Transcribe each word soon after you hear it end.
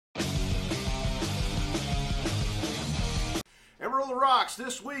Amarillo Rocks.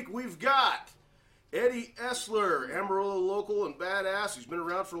 This week we've got Eddie Essler, Amarillo local and badass. He's been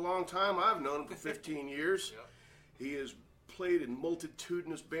around for a long time. I've known him for 15 years. Yep. He has played in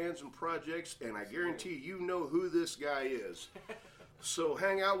multitudinous bands and projects, and I guarantee you know who this guy is. So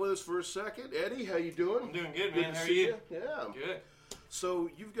hang out with us for a second. Eddie, how you doing? I'm doing good, man. to How are see you? Yeah. Good. So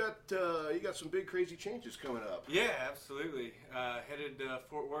you've got some big crazy changes coming up. Yeah, absolutely. Headed to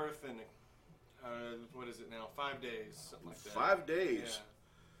Fort Worth in, what is it now, 5 days, something like that. 5 days.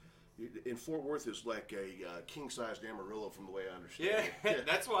 Yeah. In Fort Worth is like a king-sized Amarillo, from the way I understand. Yeah,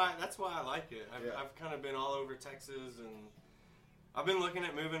 that's why I like it. Yeah. I've kind of been all over Texas, and I've been looking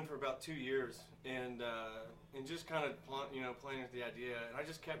at moving for about 2 years, and just kind of playing with the idea. And I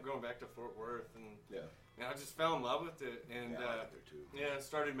just kept going back to Fort Worth, and I just fell in love with it. And I like it there too. Yeah,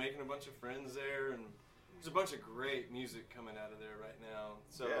 started making a bunch of friends there, and there's a bunch of great music coming out of there right now.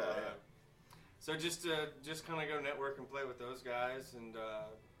 So so just kind of go network and play with those guys, and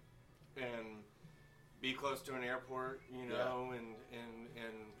be close to an airport, and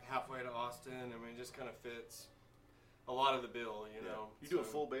halfway to Austin. I mean, it just kind of fits a lot of the bill, you know. You do a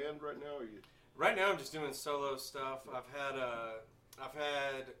full band right now, or you? Right now, I'm just doing solo stuff. I've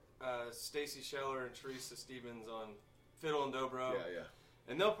had Stacy Scheller and Teresa Stevens on fiddle and dobro. Yeah.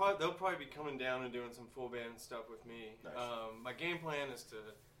 And they'll probably be coming down and doing some full band stuff with me. Nice. My game plan is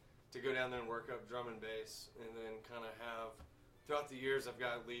to go down there and work up drum and bass, and then kind of have, throughout the years, I've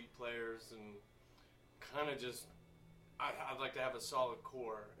got lead players, and kind of just, I'd like to have a solid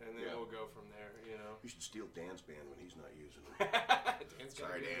core, and then we'll go from there, you know. You should steal Dan's band when he's not using them. Dan's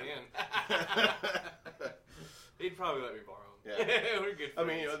Sorry, Dan. Dan. He'd probably let me borrow them. Yeah. We're good friends. I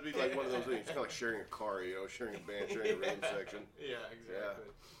mean, it'd be like one of those things. It's kind of like sharing a car, sharing a band, sharing a rhythm section. Yeah,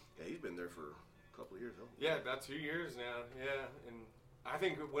 exactly. Yeah, he's been there for a couple of years, huh? Yeah, about 2 years now. Yeah, and I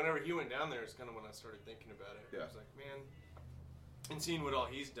think whenever he went down there is kind of when I started thinking about it. Yeah. I was like, man, and seeing what all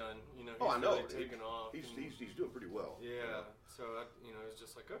he's done, he's I know. really taken off. He's doing pretty well. Yeah, so it's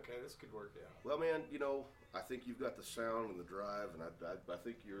just like, okay, this could work out. Well, man, I think you've got the sound and the drive, and I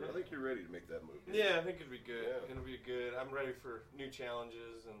think you're ready to make that move. Yeah, I think it'd be good. Yeah. It'll be good. I'm ready for new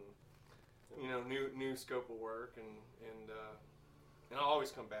challenges and new scope of work, and I'll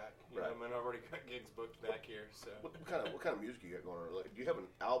always come back. Right. I mean, I've already got gigs booked back here. So What kind of music you got going on? Like, do you have an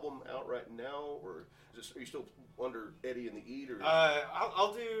album out right now, or are you still under Eddie and the Eat? Or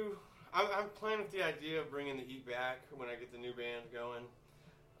I'll do. I'm playing with the idea of bringing the Eat back when I get the new band going.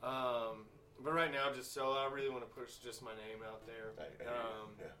 But right now, just solo. I really want to push just my name out there.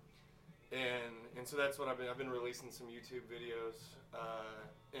 And so that's what I've been releasing some YouTube videos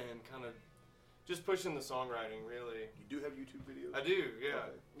and kind of just pushing the songwriting, really. You do have YouTube videos? I do, yeah.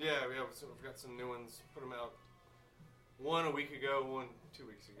 Okay. Yeah, we've got some new ones. Put them out one a week ago, one 2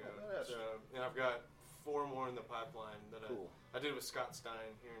 weeks ago. Oh, nice. And I've got 4 more in the pipeline that Cool. I did with Scott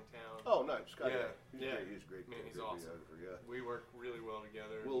Stein here in town. Oh, nice. Scott, Yeah. He's great. Man, he's great awesome. videographer, yeah. We work really well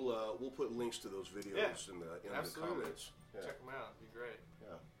together. We'll put links to those videos in the comments. Yeah. Check them out. It'd be great.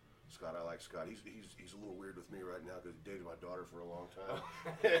 Yeah. Scott, I like Scott. He's a little weird with me right now because he dated my daughter for a long time.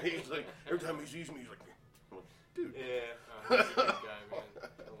 And he's like, every time he sees me, he's like, I'm like, dude. Yeah, he's a good guy, man.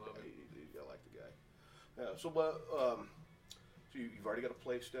 I love it. I like the guy. Yeah. So, so you've already got a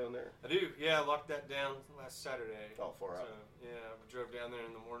place down there? I do. Yeah, I locked that down last Saturday. Oh, far out. So, yeah, I drove down there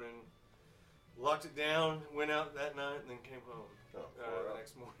in the morning, locked it down, went out that night, and then came home the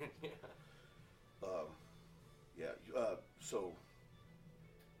next morning. Yeah. So,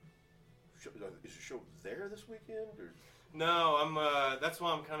 is the show there this weekend, or? No, I'm. That's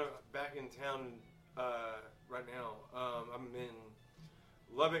why I'm kind of back in town right now. I'm in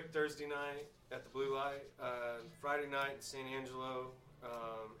Lubbock Thursday night at the Blue Light, Friday night in San Angelo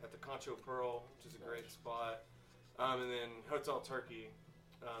at the Concho Pearl, which is a great spot, and then Hotel Turkey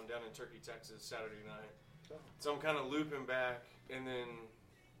down in Turkey, Texas, Saturday night. So I'm kind of looping back, and then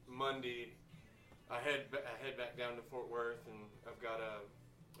Monday I head back down to Fort Worth, and I've got a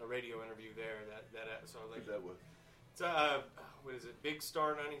radio interview there. So I was like, Who's that with? It's what is it? Big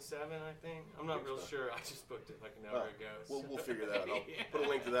Star 97, I think. I'm not real sure. I just booked it like an hour ago. So. We'll figure that out. I'll put a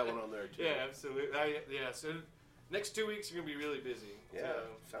link to that one on there too. Yeah, absolutely. So next 2 weeks are gonna be really busy. Yeah,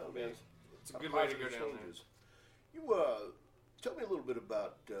 sound man. It's a good way to go down there. You tell me a little bit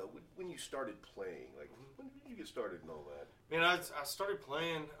about when you started playing. Like, when did you get started and all that? Man, I started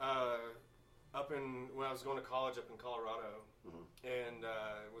playing when I was going to college up in Colorado, and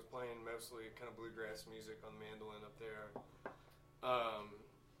was playing mostly kind of bluegrass music on the mandolin up there.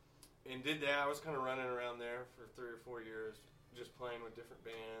 And did that. I was kind of running around there for 3 or 4 years, just playing with different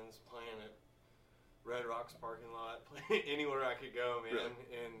bands, playing at Red Rocks parking lot, playing anywhere I could go, man. Really?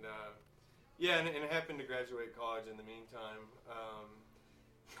 And Yeah, and I happened to graduate college in the meantime.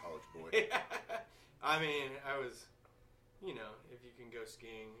 College boy. I mean, I was, you know, if you can go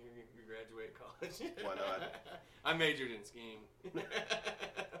skiing, you graduate college. Why not? I majored in skiing.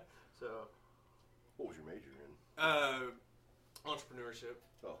 So. What was your major in? Entrepreneurship.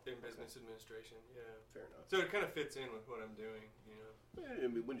 Oh, in business administration. Yeah. Fair enough. So it kind of fits in with what I'm doing, you know. I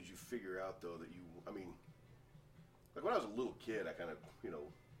mean, when did you figure out though that you? I mean, like when I was a little kid, I kind of, you know,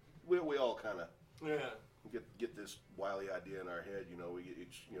 we all kind of get this wily idea in our head. You know,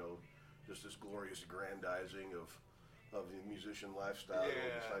 it's, you know, just this glorious aggrandizing of the musician lifestyle. Yeah. And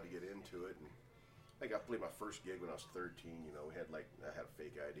we decided to get into it, and I played my first gig when I was 13. You know, I had a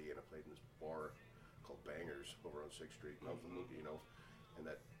fake ID, and I played in this bar called Bangers over on 6th Street. And I was, you know, and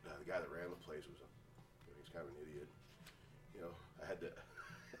that the guy that ran the place was he's kind of an idiot. You know, I had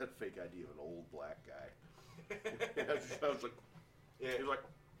a fake ID of an old black guy. And I was like, he was like,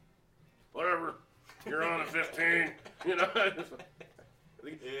 whatever, you're on at 15. You know, I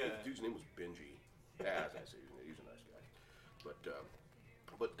think the dude's name was Benji. Yeah, I say he's a nice guy.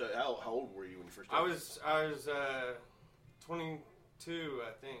 But how old were you when you first started? I was 22,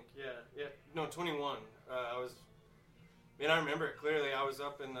 I think. Yeah. No, 21. Man, I remember it clearly. I was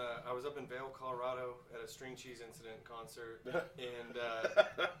up in Vail, Colorado, at a String Cheese Incident concert, and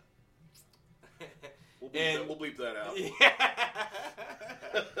we'll bleep that out.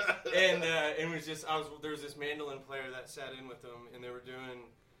 And it was just there was this mandolin player that sat in with them, and they were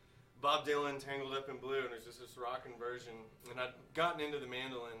doing Bob Dylan, Tangled Up in Blue, and it was just this rockin' version. And I'd gotten into the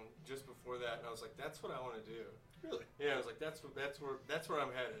mandolin just before that, and I was like, that's what I want to do. Really? Yeah, I was like, that's where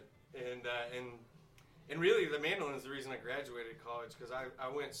I'm headed. And really, the mandolin is the reason I graduated college, because I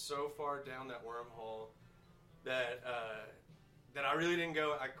went so far down that wormhole that I really didn't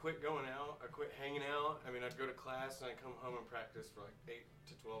go. I quit going out. I quit hanging out. I mean, I'd go to class and I'd come home and practice for like 8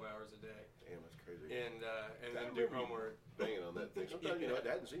 to 12 hours a day. Damn, that's crazy. And then do homework. Banging on that thing. Sometimes, you know, I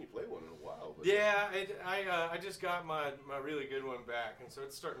hadn't seen you play one in a while. But yeah, I just got my really good one back, and so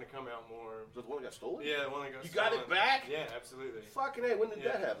it's starting to come out more. So the one that got stolen? Yeah, the one that got stolen. You got it back? Yeah, absolutely. Fucking A, when did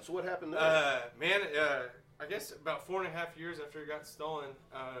that happen? So what happened there? I guess about 4.5 years after it got stolen,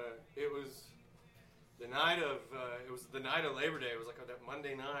 it was the night of Labor Day. It was like that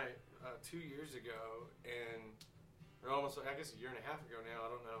Monday night 2 years ago, or almost, I guess, a year and a half ago now. I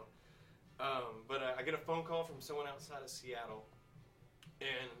don't know. But I get a phone call from someone outside of Seattle,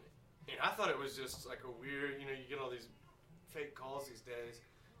 and I thought it was just like a weird, you know, you get all these fake calls these days.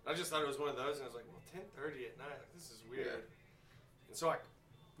 I just thought it was one of those, and I was like, well, 10:30 at night, like, this is weird. Yeah. And so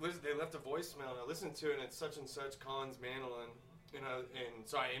they left a voicemail, and I listened to it, and it's such and such Collins mandolin, and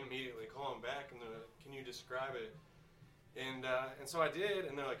so I immediately call them back, and they're like, can you describe it? And so I did,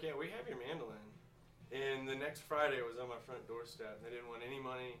 and they're like, yeah, we have your mandolin. And the next Friday, it was on my front doorstep, and they didn't want any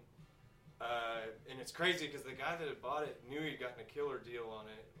money. And it's crazy because the guy that had bought it knew he'd gotten a killer deal on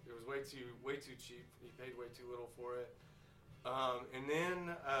it. It was way too cheap. He paid way too little for it. And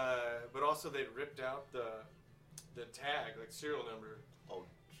then, but also they'd ripped out the tag, like serial number. Oh,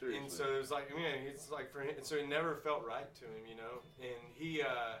 seriously? And so it was like, I mean, it's like for him, so it never felt right to him, you know. And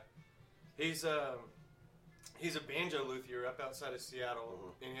he's a banjo luthier up outside of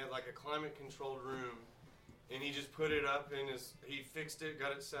Seattle, and he had like a climate controlled room. And he just put it up he fixed it,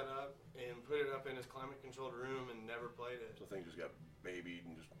 got it set up, and put it up in his climate-controlled room and never played it. So the thing just got babied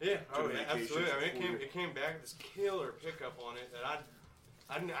and just... Yeah, absolutely. I mean, it came back with this killer pickup on it that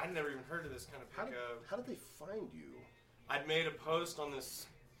I'd never even heard of this kind of pickup. How did they find you? I'd made a post on this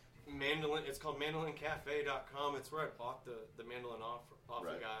mandolin, it's called mandolincafe.com. It's where I bought the mandolin off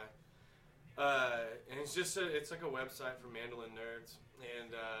the guy. And it's just it's like a website for mandolin nerds.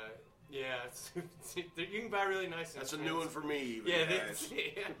 And... yeah, you can buy really nice instruments. That's a new one for me.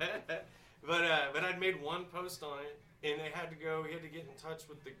 But I'd made one post on it, and he had to get in touch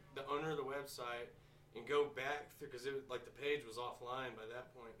with the owner of the website and go back through, because like the page was offline by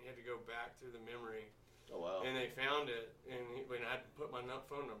that point. He had to go back through the memory. Oh wow! And they found it, and I had to put my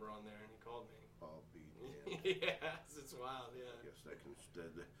phone number on there, and he called me. I'll be damned. Yeah, it's wild. Yeah. I guess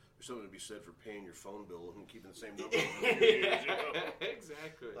there's something to be said for paying your phone bill and keeping the same number.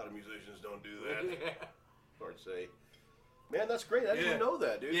 Exactly. A lot of musicians don't do that. Yeah. Hard to say. Man, that's great. I didn't know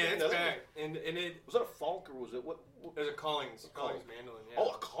that, dude. Yeah, it's back. And it was that a Falk or was it what? It was a Collings. Collings mandolin. Yeah. Oh,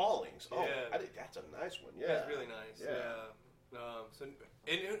 a Collings. Oh, yeah. That's a nice one. Yeah, it's really nice. Yeah.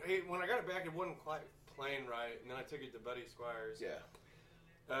 When I got it back, it wasn't quite playing right, and then I took it to Buddy Squires. Yeah.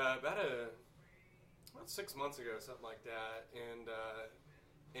 About 6 months ago, something like that,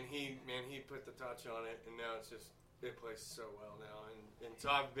 and he put the touch on it, and now it plays so well now, and so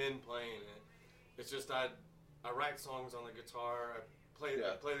I've been playing it. It's just I write songs on the guitar, I play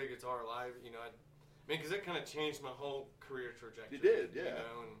the guitar live. You know, because it kind of changed my whole career trajectory. It did, yeah. You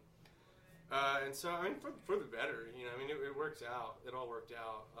know, and so I mean, for the better. You know, I mean, it works out. It all worked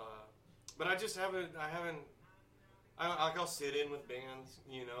out. But I just haven't. I'll sit in with bands.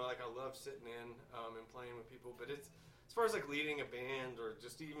 You know, like I love sitting in and playing with people. But it's as far as like leading a band or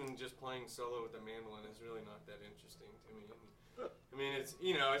just playing solo with the mandolin is really not that interesting to me. I mean, it's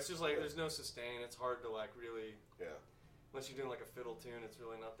just like there's no sustain. It's hard to like really. Yeah. Unless you're doing like a fiddle tune, it's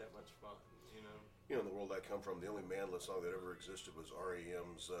really not that much fun. You know. You know, in the world I come from, the only mandolin song that ever existed was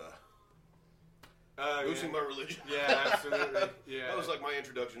R.E.M.'s. Losing My Religion. Yeah, absolutely. Yeah. That was like my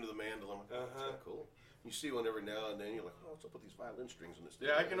introduction to the mandolin. That's kind of cool. You see one every now and then, you're like, oh, what's up with these violin strings in this thing?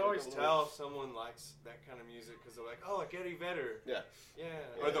 Yeah, I can always tell if someone likes that kind of music because they're like, oh, like Eddie Vedder. Yeah.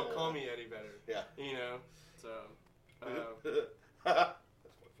 Yeah. Or they'll call me Eddie Vedder. Yeah. You know? So. That's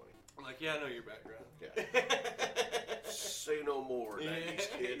quite funny. I'm like, yeah, I know your background. Yeah. Say no more, 90s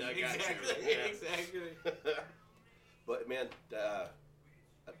kid. I got exactly, you. Yeah. Exactly. But, man,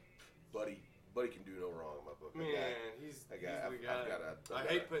 Buddy can do no wrong in my book. Man, he's the guy. I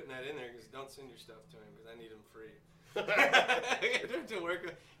hate putting that in there because don't send your stuff to him because I need him free. To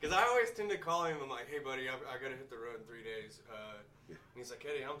work because I always tend to call him. I'm like, hey, buddy, I got to hit the road in 3 days. And he's like,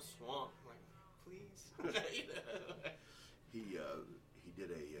 Eddie, I'm swamped. I'm like, please. He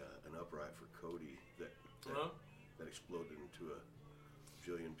did an upright for Cody that exploded into a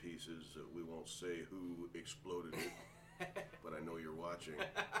jillion pieces. We won't say who exploded it, but I know you're watching.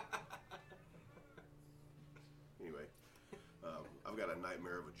 Anyway, I've got a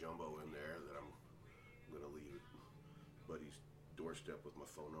Nightmare of a Jumbo in there that I'm going to leave at Buddy's doorstep with my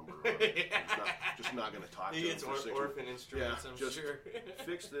phone number on it. Just not going to talk to him for 6 orphan instruments, I'm sure.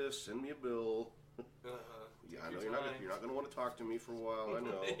 Fix this, send me a bill. Yeah, I know you're not going to want to talk to me for a while, I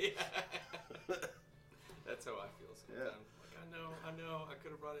know. That's how I feel sometimes. Yeah. Like, I know, I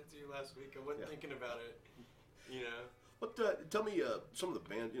could have brought it to you last week. I wasn't thinking about it, you know. But tell me some of the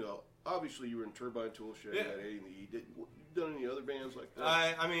bands, you know, obviously you were in Turbine Tool Shed, you had Eddie and the E. You done any other bands like that?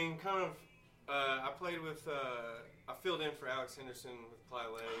 I mean, kind of, I played with, I filled in for Alex Henderson with Ply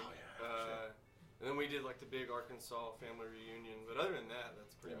Leg. And then we did like the big Arkansas family reunion. But other than that,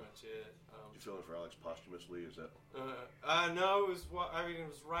 that's pretty much it. Did you fill in for Alex posthumously? Is that? No, it was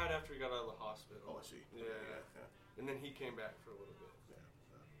right after he got out of the hospital. Oh, I see. Yeah. And then he came back for a little bit.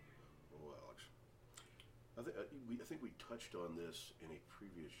 Oh, Alex. I think we touched on this in a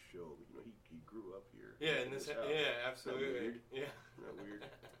previous show. But, you know, he grew up here. Yeah, in this house. Yeah, absolutely. Isn't that weird?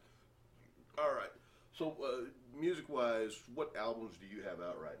 All right. So, music-wise, what albums do you have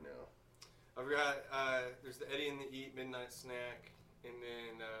out right now? I've got there's the Eddie and the Eat Midnight Snack, and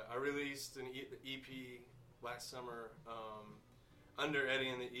then I released an EP last summer under Eddie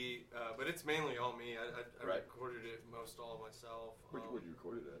and the Eat, but it's mainly all me. I recorded it all myself. Where'd you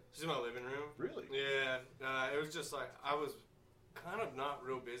record it at? Just in my living room. Really? Yeah. It was just like I was kind of not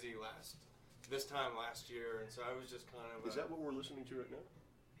real busy this time last year, and so I was just kind of. Is that what we're listening to right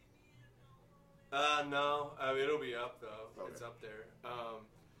now? No, it'll be up though. Okay. It's up there.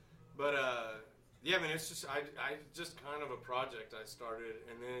 But yeah, I mean, it's just I just kind of a project I started,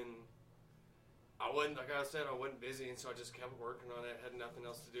 and then I wasn't, like I said, I wasn't busy, and so I just kept working on it. Had nothing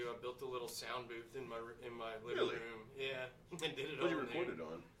else to do. I built a little sound booth in my living room. Yeah, and did it. What did you record it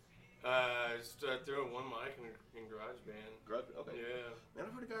on? Just threw one mic in GarageBand. Okay. Yeah. Man,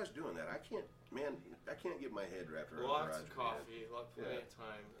 I've heard of guys doing that. I can't get my head wrapped around lots of coffee, plenty of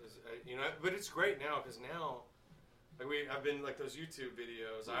time. But it's great now because now. I've been like those YouTube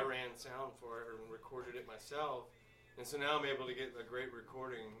videos. I ran sound for it and recorded it myself, and so now I'm able to get a great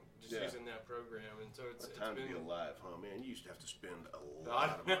recording just using that program. And so it's time been, to be alive, huh, man? You used to have to spend a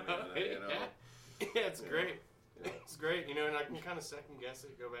lot of money on that, you know. Yeah, it's great. Yeah. It's great, and I can kind of second guess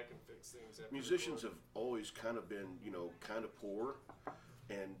it, go back and fix things. Musicians have always kind of been, kind of poor,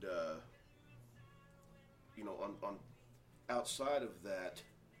 and on outside of that.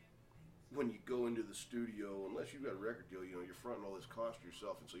 When you go into the studio, unless you've got a record deal, you're fronting all this cost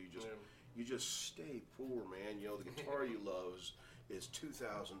yourself, and so you just stay poor, man. The guitar you love is $2,000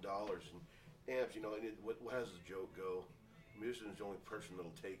 and amps. And what has the joke go? The musician is the only person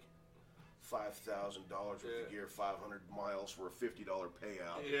that'll take $5,000 worth of gear, 500 miles for a $50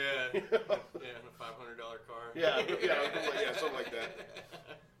 payout. Yeah, and a $500 car. Yeah, something like that.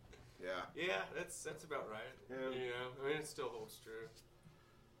 Yeah, that's about right. Yeah. I mean, it still holds true.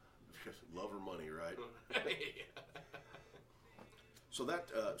 Love or money, right? So the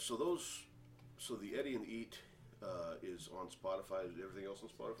Eddie and the Eat is on Spotify. Is everything else on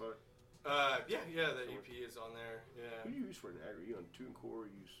Spotify? Yeah, the EP is on there. Yeah. Who do you use for an aggregate? You on TuneCore?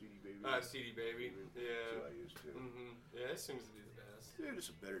 You use CD Baby? CD Baby. Yeah. That's what I use too. Mm-hmm. Yeah, it seems to be the best. Dude,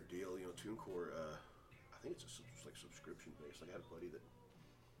 it's a better deal. You know, TuneCore, I think it's like subscription based. Like I had a buddy that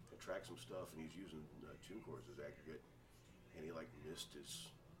tracked some stuff, and he's using TuneCore as his aggregate, and he like missed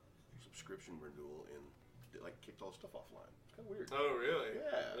his subscription renewal and like kicked all the stuff offline. It's kind of weird. Oh, really?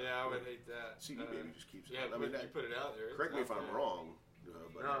 Yeah. Yeah, I would hate that. CD Baby just keeps it. Yeah, I mean, you put it out there. Correct me if I'm wrong.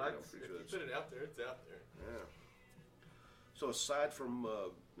 But no, I'm if pretty sure you put it out there, it's out there. Yeah. So aside from,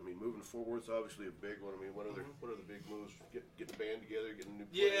 moving forward, it's obviously a big one. I mean, what are the big moves? Getting a band together, getting a new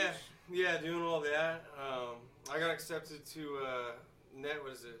place? Yeah, doing all that. I got accepted to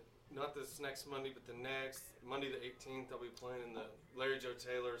what is it? Not this next Monday, but the next Monday the 18th. I'll be playing in the Larry Joe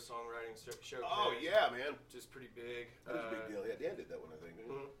Taylor songwriting showcase. Oh yeah, man, which is pretty big. That was a big deal. Yeah, Dan did that one, I think.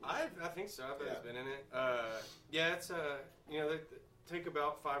 I think so. I bet he's been in it. Yeah, it's they take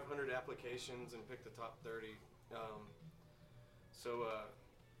about 500 applications and pick the top 30.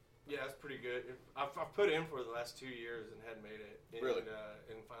 Yeah, it's pretty good. I've put in for the last 2 years and hadn't made it. And, really?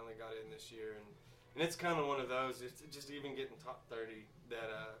 And finally got in this year. And it's kind of one of those, it's just even getting top 30 that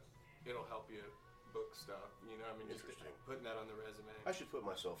it'll help you book stuff. You know, I mean, just putting that on the resume. I should put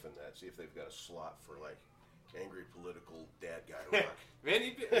myself in that, see if they've got a slot for like angry political dad guy rock. Man,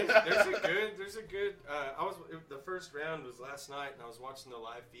 there's a good, the first round was last night and I was watching the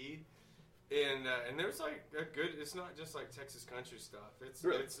live feed. And there's like a good. It's not just like Texas country stuff.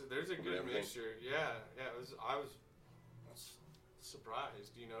 There's a good mixture. Yeah. I was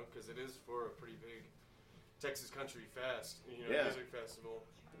surprised, because it is for a pretty big Texas country fest, music festival.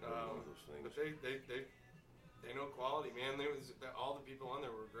 One of those things. But they know quality, man. All the people on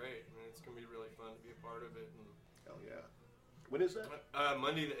there were great. I mean, it's gonna be really fun to be a part of it. And hell yeah. When is that?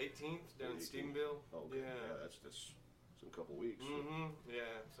 Monday the 18th down in Stephenville. Oh, okay. Yeah, that's in a couple weeks. Mm-hmm. So.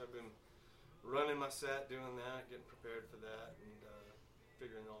 Yeah. So I've been running my set, doing that, getting prepared for that, and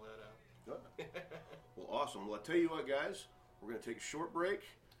figuring all that out. Well, awesome. Well, I'll tell you what, guys. We're going to take a short break.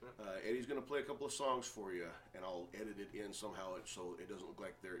 Eddie's going to play a couple of songs for you, and I'll edit it in somehow so it doesn't look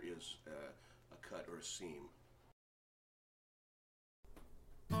like there is a cut or a seam.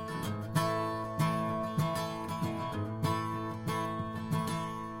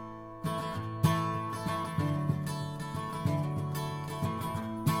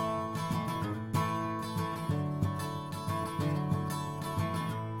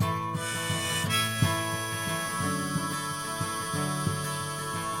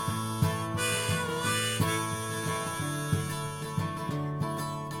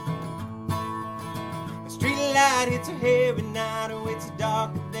 It's a heavy night, oh, it's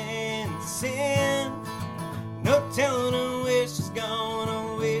darker than sin. No telling her where she's gone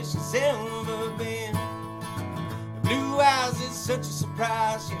or where she's ever been. The blue eyes is such a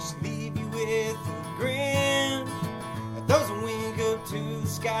surprise, yeah, she'll leave you with a grin. Those a wink up to the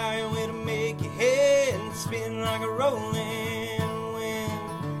sky and it'll make your head spin like a rolling wind.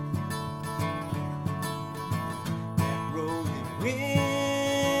 That rolling wind.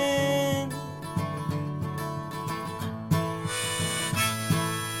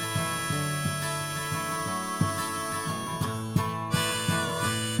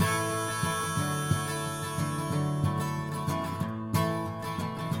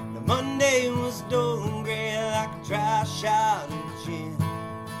 Monday was dull and gray like a dry shot of gin.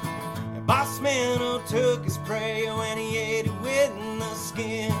 The boss man took his prey when he ate it with the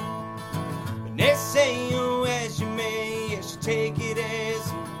skin. But they say, as you may, you should take it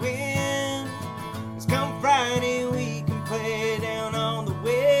as a win. 'Cause come Friday we can play down on the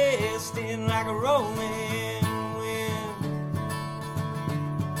west end like a rolling wind.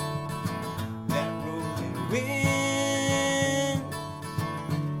 That rolling wind.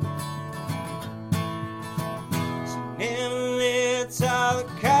 All the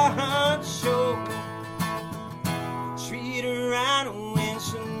cards show. Treat her right when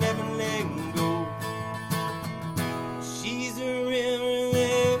she'll never let go. She's a river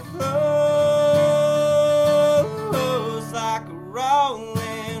that flows like a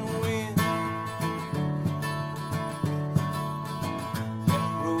rolling wind. That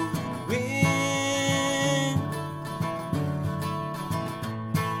rolling wind.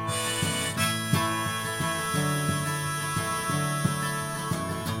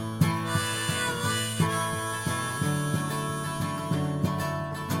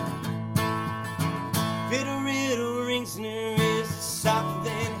 Fiddle rings in her wrist softer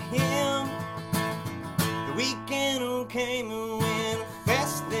than him. The weekend came and went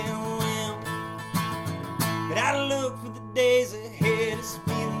faster than whim. But I look for the days ahead, it's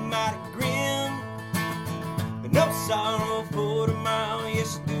feeling mighty grim. But no sorrow for tomorrow,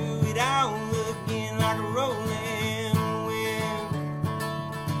 yes, you do it all again like a rolling wind.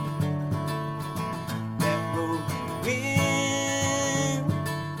 That rolling wind.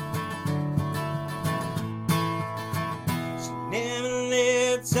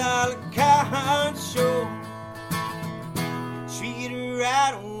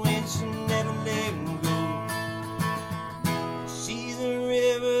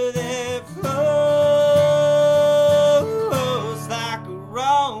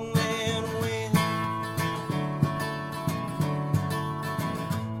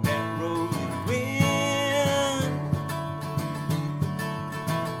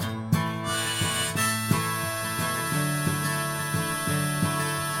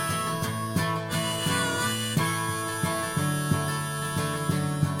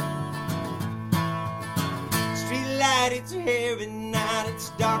 night, it's a heavy night, it's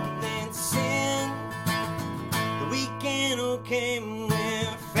darker than sin. The weekend came and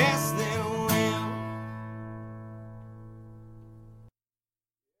went faster than a wind.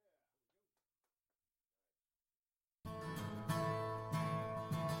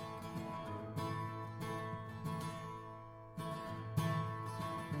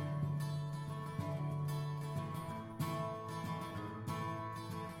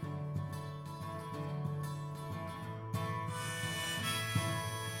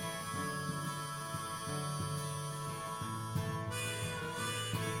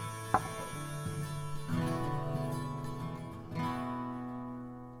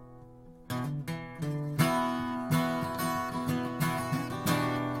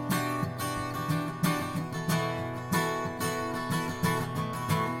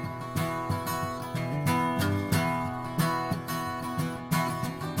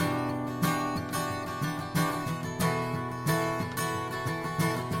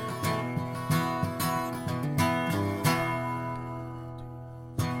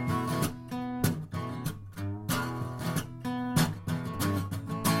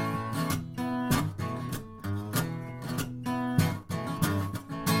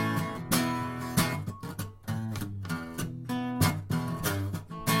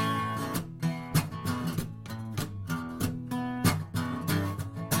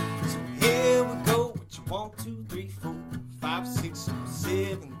 Here we go, what you 1, 2, 3, 4, 5, 6,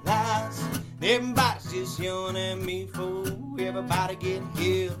 7 lies. Everybody's just yelling at me for everybody getting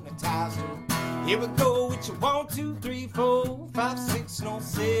hypnotized. Here we go, what you 1, 2, 3, 4, 5, 6,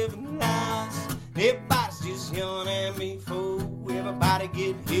 7 lies. Everybody's just yelling at me for everybody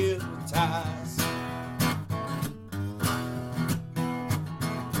getting hypnotized.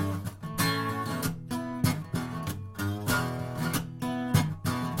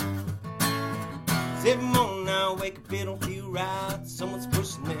 Every morning I wake up, it don't feel right. Someone's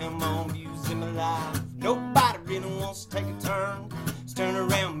pushing them on views in my life. Nobody really wants to take a turn. Just turn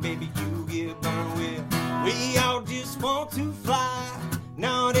around, baby, you get burned with. We all just want to fly.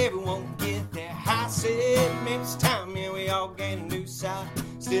 Not everyone can get that high. Said maybe it's time, yeah, we all gain a new side.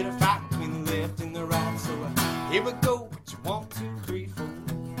 Instead of fighting between the left and the right. So here we go, what you 1, 2, 3, 4,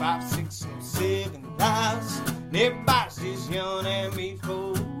 5, 6, 7 lies. And everybody's just yelling at me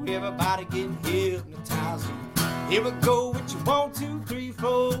for everybody getting hypnotized. Here we go, what you 1, 2, 3,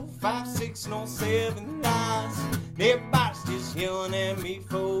 4, 5, 6, 7 lies. And everybody's just yelling at me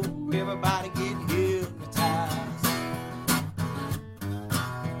for everybody getting hypnotized.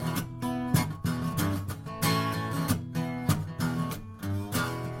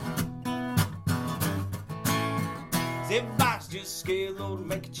 Everybody's just scared, Lord, to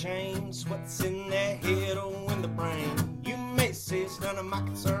make a change. What's in their head or in the brain? You may say it's none of my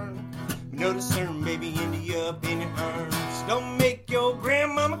concern, but no discern, baby, end you up in your urns. Don't make your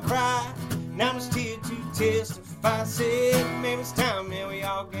grandmama cry. Now I'm just here to testify. Said maybe it's time, man, we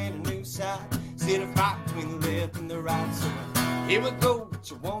all gain a new side. Instead of fight between the left and the right. So here we go, what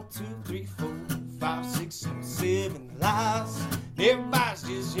you 1, 2, 3, 4, 5, 6, 7 lies. Everybody's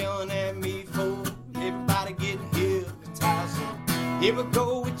just yelling at me for everybody getting hypnotized. Here we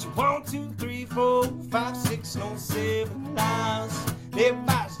go, what you 1, 2, 3, 4, 5, 6, 7 lies.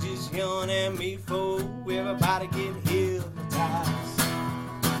 Everybody's just yelling at me for everybody getting hypnotized.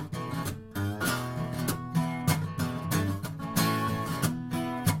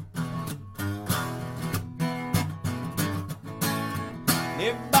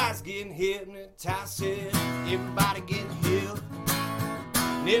 Everybody's getting hypnotized. Said everybody getting hypnotized.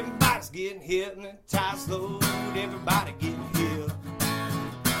 Everybody's getting hypnotized, Lord. Everybody getting hypnotized.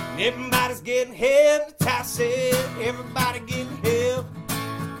 Everybody's getting hypnotized. Said everybody getting hypnotized.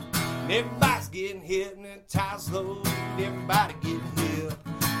 Everybody's getting hypnotized, Lord. Everybody getting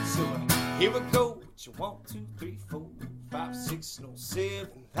hypnotized. So here we go. What you 1, 2, 3, 4, 5, 6, 7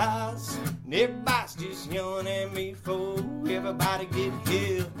 lies. And everybody's just yelling at me for everybody getting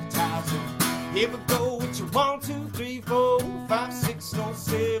hypnotized. Here we go, what you 1, 2, 3, 4, 5, 6,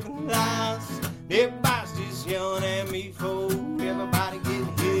 7 lies. Everybody's just yelling at me for everybody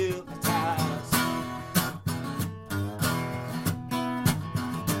getting hypnotized.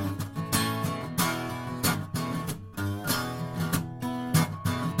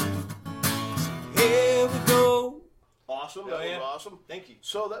 Here we go. Awesome, Oh, that yeah. was awesome. Thank you.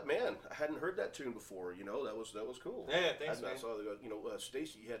 So that man, I hadn't heard that tune before. You know, that was cool. Yeah, thanks, I man. saw the,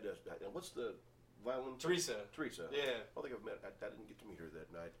 Stacy had what's the violin? Teresa. Teresa. Yeah. I don't think I've met. I didn't get to meet her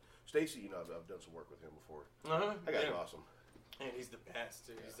that night. Stacy, I've done some work with him before. Uh-huh. That guy's Yeah. awesome. And he's the best.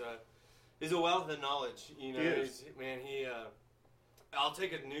 Too. He's a wealth of knowledge. You know, He is. I'll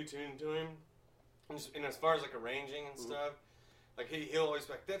take a new tune to him, And as far as like arranging and stuff, like he'll always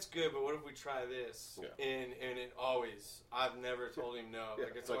be like, "That's good, but what if we try this?" Yeah. And it always, I've never told him no. Yeah,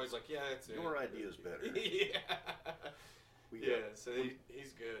 Like it's like, always like, "Yeah, that's your idea's better." Yeah. So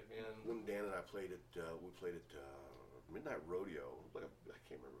he's good, man. When Dan and I played at Midnight Rodeo, like I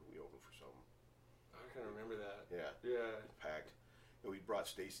can't remember, we opened for something. I can remember that. Yeah. Yeah. Packed. And we brought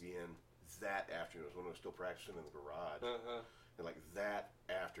Stacy in that afternoon. It was when I was still practicing in the garage. And like that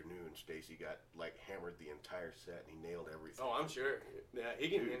afternoon, Stacy got like hammered the entire set, and he nailed everything. Oh, I'm sure. Yeah, he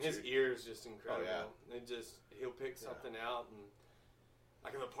can. Dude, And his ear is just incredible. Oh, yeah. He'll pick something out, and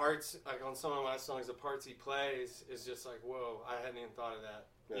like the parts, like on some of my songs, the parts he plays is just like, whoa, I hadn't even thought of that.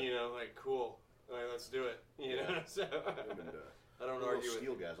 Yeah. You know, like cool. Like, let's do it. You know, so I don't those argue with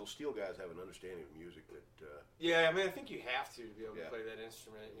steel guys. Those steel guys have an understanding of music that. Yeah, I mean, I think you have to be able to Yeah. play that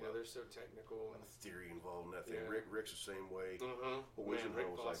instrument. You know, they're so technical. A lot of theory involved in that thing. Yeah. Rick's the same way. Mm-hmm. Well, Wizenhunt Rick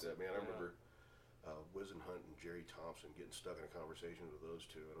was like Foster. that, man. I remember Wizenhunt and Jerry Thompson getting stuck in a conversation with those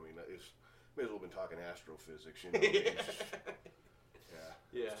two. And I mean, it's may as well have been talking astrophysics, you know.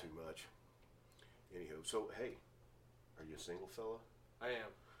 Yeah. It's too much. Anywho, so hey, are you a single fella? I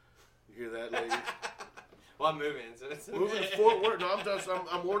am. You hear that, lady? Well, I'm moving, so it's Moving forward. No,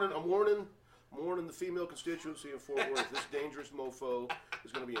 I'm warning the female constituency in Fort Worth. This dangerous mofo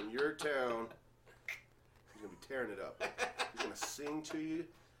is going to be in your town. He's going to be tearing it up. He's going to sing to you.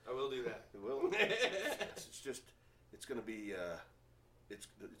 I will do that. It will. It's going to be.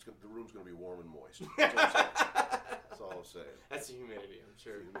 The room's going to be warm and moist. That's all I'm saying. That's the humidity, I'm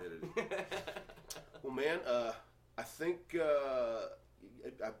sure. Humidity. Well, man, I think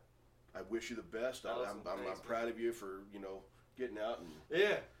I wish you the best. Awesome. I'm proud of you for getting out and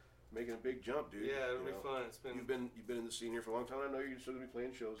making a big jump, dude. Yeah, it'll be fun. It's been you've been in the scene here for a long time. I know you're still gonna be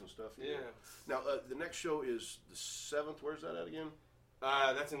playing shows and stuff. Yeah. Now the next show is the 7th. Where's that at again?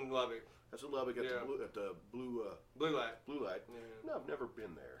 That's in Lubbock. That's in Lubbock at the Blue Light. Blue Light. Yeah. No, I've never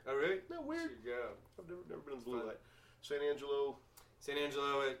been there. Oh really? No, weird. You go. I've never been to the Blue fun. Light. San Angelo. San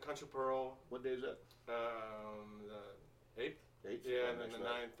Angelo at Country Pearl. What day is that? The 8th. 8th. Yeah, and then next the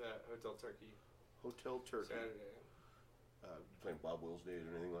night. 9th at Hotel Turkey. Hotel Turkey. Saturday. You playing Bob Wills Days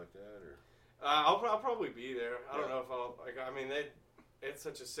or anything like that, or? I'll probably be there. I don't Yeah. know if I'll. Like, I mean, it's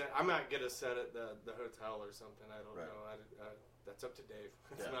such a set. I might get a set at the hotel or something. I don't Right. know. That's up to Dave.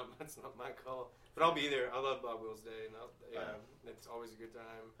 Yeah. That's not my call. But I'll be there. I love Bob Wills Day, and it's always a good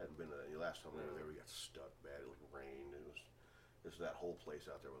time. I hadn't been to that. Last time we were there, we got stuck bad. It like rained. There's that whole place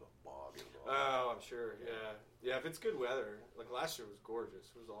out there with a bog involved. Oh, I'm sure. Yeah. If it's good weather, like last year was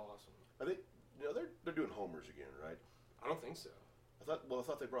gorgeous. It was awesome. I think they're doing homers again, right? I don't think so. I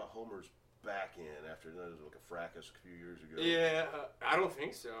thought they brought homers back in after there was like a fracas a few years ago. Yeah, I don't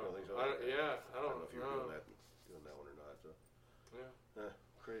think so. You don't think so? I I don't don't know if you were doing that one or not. So. Yeah.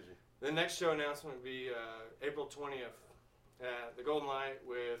 Crazy. The next show announcement would be April 20th at the Golden Light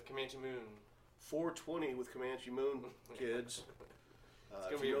with Comanche Moon. 420 with Comanche Moon, kids.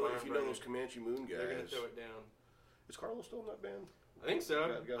 Gonna If be you a know, barn if you know burner. those Comanche Moon guys, They're gonna throw it down. is Carlos still in that band? I think so.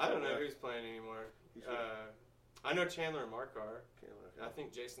 Got I don't know that. who's playing anymore. He's I know Chandler and Mark are. Okay. I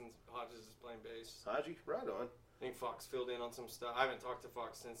think Jason Hodges is playing bass. Haji, right on. I think Fox filled in on some stuff. I haven't talked to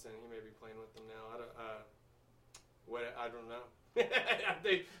Fox since then. He may be playing with them now. I don't know.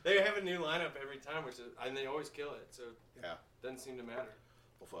 they have a new lineup every time, and they always kill it. So Yeah. doesn't seem to matter.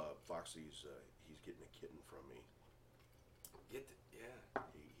 Well, Foxy's he's getting a kitten from me. Yeah.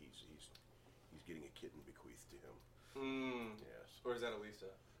 He's getting a kitten bequeathed to him. Yes. Or is that Elisa?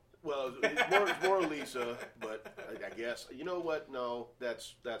 Well, it's more Lisa, but I guess you know what? No,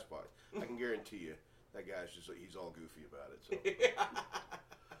 that's fine. I can guarantee you that guy's he's all goofy about it. So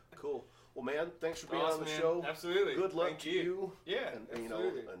cool. Well, man, thanks for being on the show. Absolutely. Good luck Thank to you. Yeah, and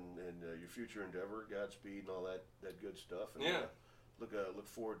absolutely. and your future endeavor, Godspeed, and all that good stuff. And, Yeah. Look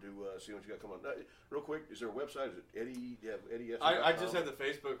forward to seeing what you got coming on. Real quick, is there a website? Is it Eddie? Do you have Eddie? I just have the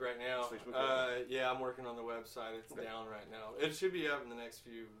Facebook right now. Facebook right now? Yeah, I'm working on the website. It's Okay. down right now. It should be up in the next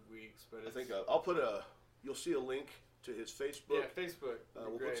few weeks, but I think I'll put you'll see a link to his Facebook. yeah, Facebook.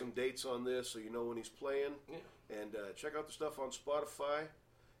 We'll put some dates on this so you know when he's playing. Yeah. And check out the stuff on Spotify.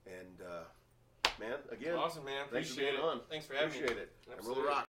 And man, again, Awesome, man. thanks for Appreciate being it. on. Thanks for having me. Appreciate it. Absolutely. I'm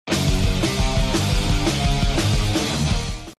Roll Rock.